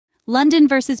London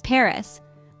versus Paris.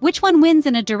 Which one wins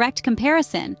in a direct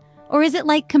comparison? Or is it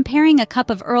like comparing a cup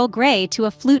of Earl Grey to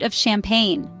a flute of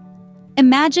champagne?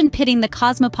 Imagine pitting the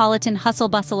cosmopolitan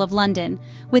hustle-bustle of London,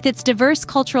 with its diverse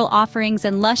cultural offerings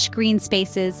and lush green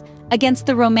spaces, against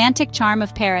the romantic charm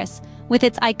of Paris, with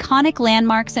its iconic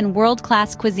landmarks and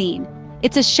world-class cuisine.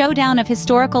 It's a showdown of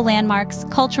historical landmarks,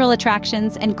 cultural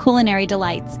attractions, and culinary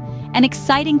delights, an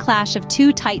exciting clash of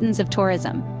two titans of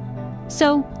tourism.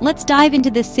 So, let's dive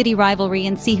into this city rivalry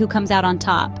and see who comes out on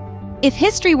top. If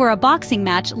history were a boxing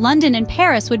match, London and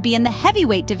Paris would be in the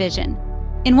heavyweight division.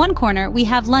 In one corner, we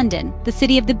have London, the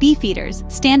city of the Beefeaters,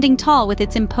 standing tall with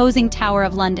its imposing Tower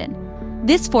of London.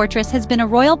 This fortress has been a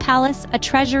royal palace, a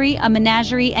treasury, a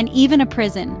menagerie, and even a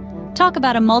prison. Talk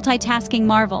about a multitasking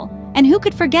marvel. And who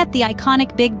could forget the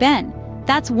iconic Big Ben?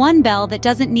 That's one bell that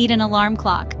doesn't need an alarm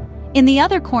clock. In the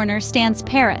other corner stands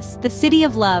Paris, the city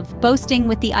of love, boasting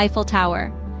with the Eiffel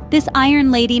Tower. This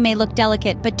iron lady may look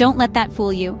delicate, but don't let that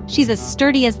fool you. She's as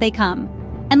sturdy as they come.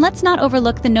 And let's not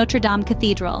overlook the Notre Dame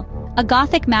Cathedral, a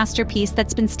Gothic masterpiece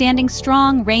that's been standing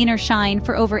strong, rain or shine,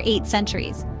 for over 8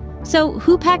 centuries. So,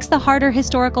 who packs the harder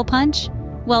historical punch?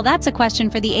 Well, that's a question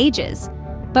for the ages.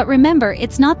 But remember,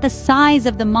 it's not the size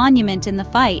of the monument in the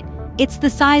fight, it's the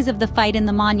size of the fight in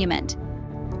the monument.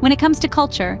 When it comes to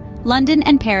culture, London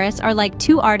and Paris are like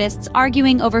two artists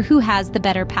arguing over who has the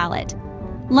better palette.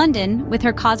 London, with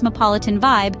her cosmopolitan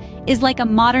vibe, is like a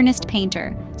modernist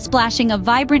painter, splashing a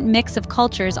vibrant mix of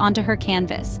cultures onto her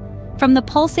canvas. From the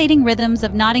pulsating rhythms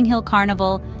of Notting Hill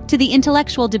Carnival to the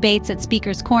intellectual debates at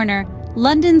Speaker's Corner,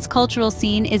 London's cultural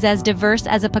scene is as diverse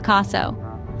as a Picasso.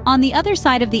 On the other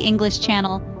side of the English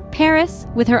Channel, Paris,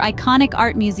 with her iconic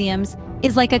art museums,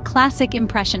 is like a classic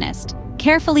impressionist,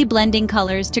 carefully blending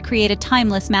colors to create a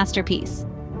timeless masterpiece.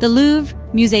 The Louvre,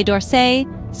 Musée d'Orsay,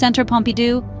 Centre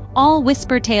Pompidou all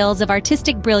whisper tales of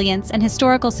artistic brilliance and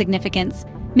historical significance,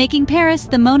 making Paris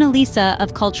the Mona Lisa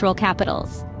of cultural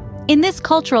capitals. In this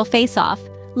cultural face-off,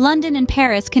 London and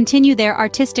Paris continue their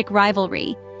artistic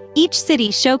rivalry, each city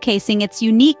showcasing its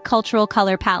unique cultural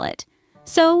color palette.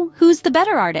 So, who's the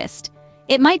better artist?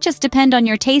 It might just depend on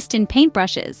your taste in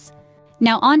paintbrushes.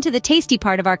 Now on to the tasty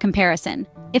part of our comparison.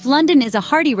 If London is a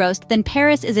hearty roast, then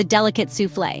Paris is a delicate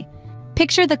soufflé.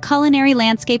 Picture the culinary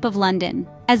landscape of London,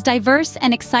 as diverse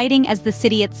and exciting as the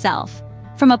city itself.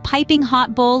 From a piping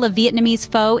hot bowl of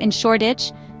Vietnamese pho in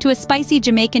Shoreditch to a spicy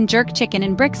Jamaican jerk chicken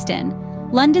in Brixton,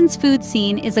 London's food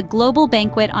scene is a global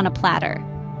banquet on a platter.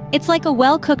 It's like a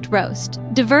well-cooked roast,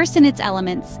 diverse in its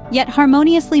elements, yet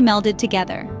harmoniously melded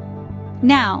together.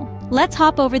 Now, let's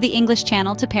hop over the English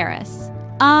Channel to Paris.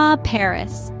 Ah,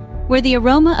 Paris, where the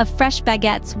aroma of fresh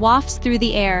baguettes wafts through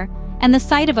the air, and the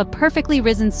sight of a perfectly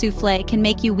risen soufflé can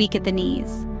make you weak at the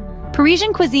knees.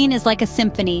 Parisian cuisine is like a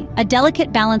symphony, a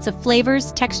delicate balance of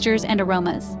flavors, textures, and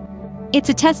aromas. It's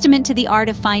a testament to the art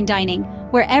of fine dining,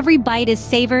 where every bite is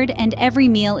savored and every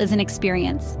meal is an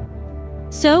experience.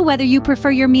 So, whether you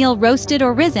prefer your meal roasted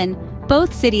or risen,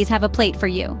 both cities have a plate for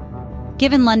you.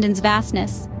 Given London's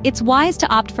vastness, it's wise to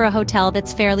opt for a hotel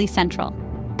that's fairly central.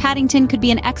 Paddington could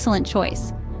be an excellent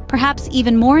choice, perhaps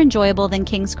even more enjoyable than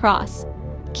King's Cross.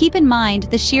 Keep in mind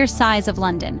the sheer size of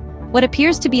London. What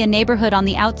appears to be a neighborhood on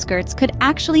the outskirts could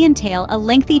actually entail a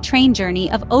lengthy train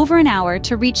journey of over an hour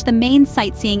to reach the main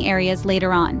sightseeing areas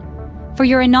later on. For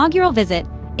your inaugural visit,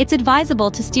 it's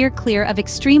advisable to steer clear of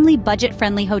extremely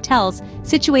budget-friendly hotels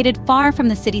situated far from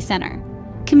the city center.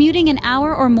 Commuting an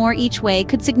hour or more each way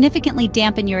could significantly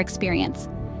dampen your experience.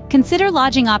 Consider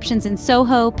lodging options in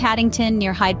Soho, Paddington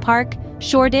near Hyde Park,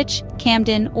 Shoreditch,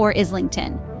 Camden, or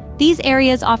Islington. These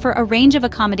areas offer a range of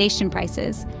accommodation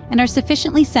prices and are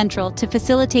sufficiently central to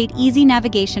facilitate easy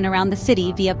navigation around the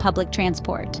city via public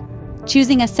transport.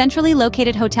 Choosing a centrally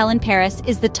located hotel in Paris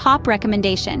is the top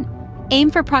recommendation. Aim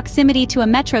for proximity to a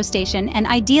metro station and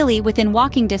ideally within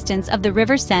walking distance of the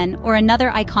River Seine or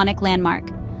another iconic landmark.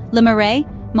 Le Marais,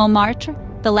 Montmartre,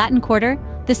 the Latin Quarter,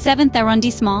 the 7th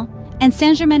arrondissement, and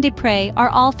Saint-Germain-des-Prés are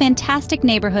all fantastic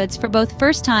neighborhoods for both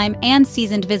first-time and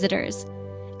seasoned visitors.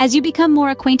 As you become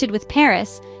more acquainted with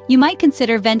Paris, you might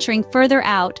consider venturing further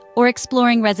out or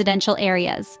exploring residential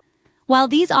areas. While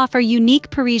these offer unique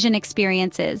Parisian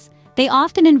experiences, they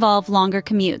often involve longer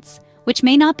commutes, which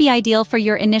may not be ideal for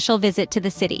your initial visit to the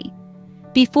city.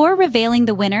 Before revealing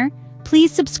the winner,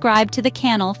 please subscribe to the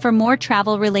channel for more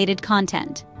travel-related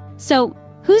content. So,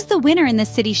 who's the winner in this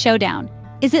city showdown?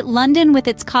 Is it London with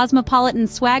its cosmopolitan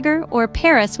swagger or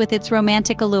Paris with its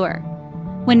romantic allure?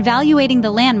 When evaluating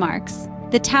the landmarks,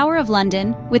 the Tower of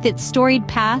London, with its storied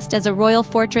past as a royal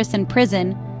fortress and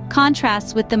prison,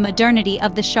 contrasts with the modernity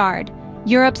of the Shard,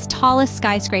 Europe's tallest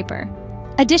skyscraper.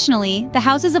 Additionally, the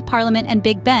Houses of Parliament and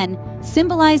Big Ben,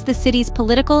 symbolize the city's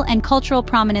political and cultural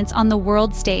prominence on the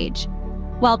world stage.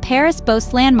 While Paris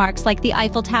boasts landmarks like the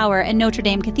Eiffel Tower and Notre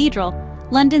Dame Cathedral,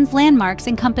 London's landmarks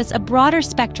encompass a broader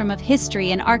spectrum of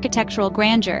history and architectural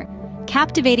grandeur,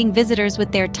 captivating visitors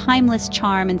with their timeless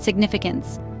charm and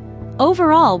significance.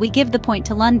 Overall, we give the point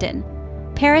to London.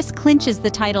 Paris clinches the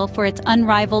title for its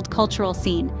unrivaled cultural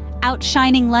scene,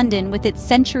 outshining London with its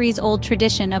centuries-old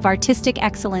tradition of artistic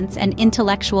excellence and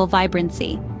intellectual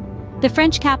vibrancy. The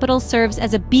French capital serves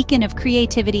as a beacon of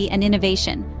creativity and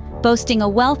innovation, boasting a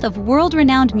wealth of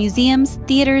world-renowned museums,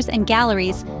 theaters, and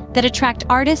galleries that attract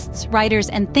artists, writers,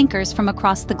 and thinkers from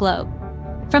across the globe.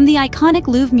 From the iconic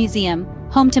Louvre Museum,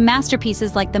 home to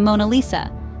masterpieces like the Mona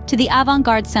Lisa, to the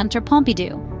avant-garde Centre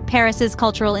Pompidou, Paris's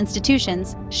cultural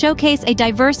institutions showcase a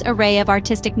diverse array of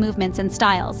artistic movements and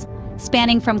styles,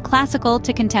 spanning from classical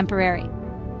to contemporary.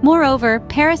 Moreover,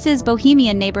 Paris's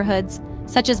bohemian neighborhoods,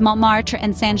 such as Montmartre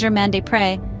and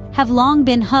Saint-Germain-des-Prés, have long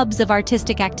been hubs of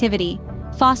artistic activity,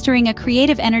 fostering a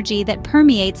creative energy that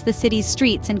permeates the city's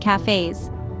streets and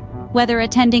cafes. Whether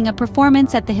attending a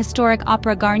performance at the historic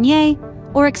Opera Garnier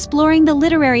or exploring the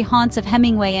literary haunts of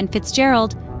Hemingway and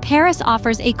Fitzgerald, Paris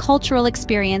offers a cultural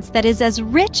experience that is as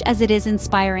rich as it is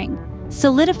inspiring,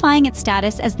 solidifying its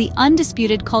status as the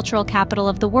undisputed cultural capital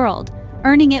of the world,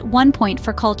 earning it 1 point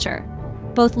for culture.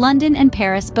 Both London and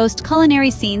Paris boast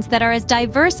culinary scenes that are as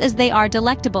diverse as they are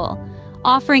delectable,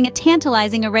 offering a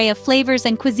tantalizing array of flavors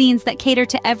and cuisines that cater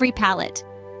to every palate.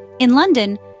 In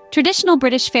London, traditional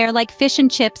British fare like fish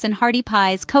and chips and hearty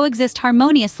pies coexist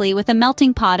harmoniously with a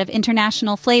melting pot of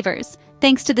international flavors,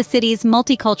 thanks to the city's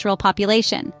multicultural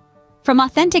population. From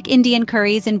authentic Indian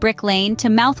curries in Brick Lane to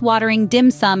mouth-watering dim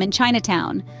sum in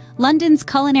Chinatown, London's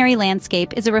culinary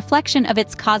landscape is a reflection of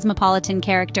its cosmopolitan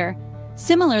character.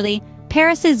 Similarly,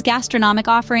 Paris's gastronomic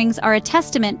offerings are a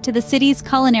testament to the city's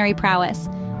culinary prowess,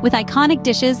 with iconic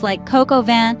dishes like coq au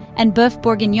vin and bœuf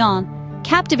bourguignon,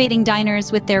 captivating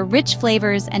diners with their rich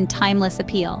flavors and timeless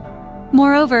appeal.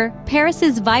 Moreover,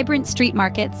 Paris's vibrant street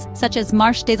markets, such as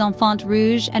Marché des Enfants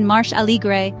Rouges and Marché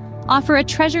Aligre, offer a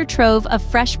treasure trove of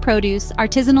fresh produce,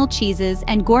 artisanal cheeses,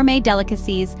 and gourmet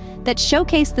delicacies that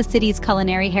showcase the city's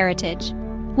culinary heritage.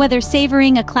 Whether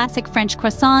savoring a classic French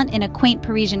croissant in a quaint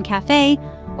Parisian café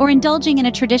or indulging in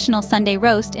a traditional Sunday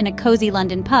roast in a cozy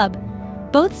London pub,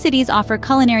 both cities offer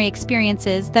culinary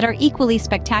experiences that are equally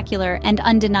spectacular and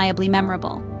undeniably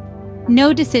memorable.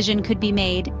 No decision could be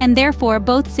made, and therefore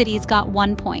both cities got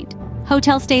 1 point.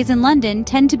 Hotel stays in London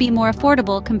tend to be more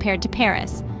affordable compared to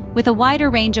Paris, with a wider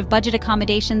range of budget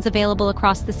accommodations available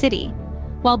across the city.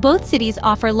 While both cities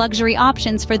offer luxury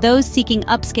options for those seeking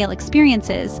upscale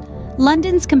experiences,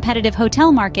 London's competitive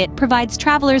hotel market provides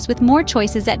travelers with more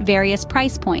choices at various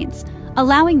price points,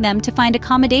 allowing them to find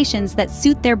accommodations that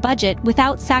suit their budget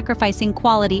without sacrificing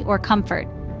quality or comfort.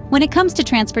 When it comes to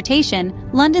transportation,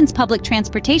 London's public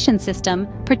transportation system,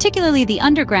 particularly the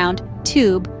Underground,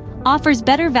 Tube, offers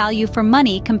better value for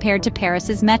money compared to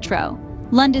Paris's Metro.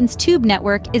 London's Tube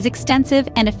network is extensive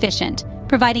and efficient,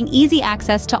 providing easy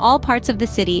access to all parts of the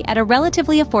city at a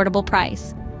relatively affordable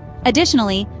price.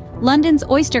 Additionally, London's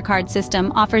Oyster card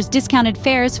system offers discounted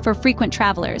fares for frequent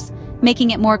travelers,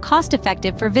 making it more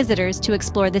cost-effective for visitors to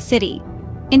explore the city.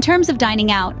 In terms of dining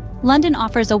out, London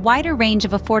offers a wider range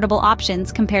of affordable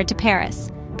options compared to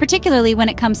Paris, particularly when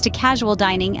it comes to casual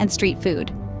dining and street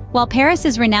food. While Paris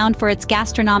is renowned for its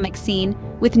gastronomic scene,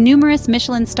 with numerous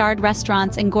Michelin-starred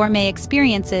restaurants and gourmet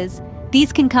experiences,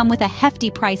 these can come with a hefty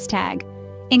price tag.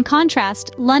 In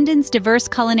contrast, London's diverse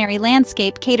culinary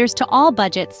landscape caters to all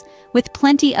budgets, with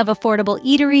plenty of affordable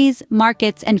eateries,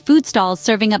 markets, and food stalls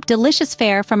serving up delicious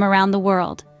fare from around the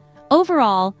world.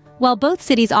 Overall, while both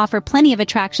cities offer plenty of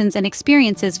attractions and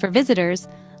experiences for visitors,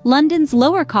 London's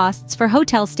lower costs for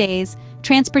hotel stays,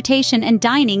 transportation, and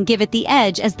dining give it the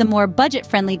edge as the more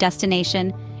budget-friendly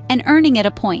destination, and earning it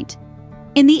a point.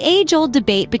 In the age-old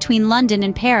debate between London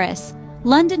and Paris,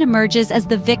 London emerges as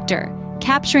the victor,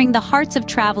 capturing the hearts of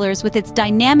travelers with its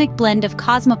dynamic blend of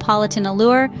cosmopolitan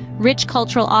allure, rich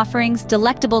cultural offerings,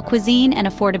 delectable cuisine, and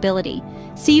affordability.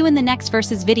 See you in the next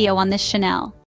Versus video on this Chanel.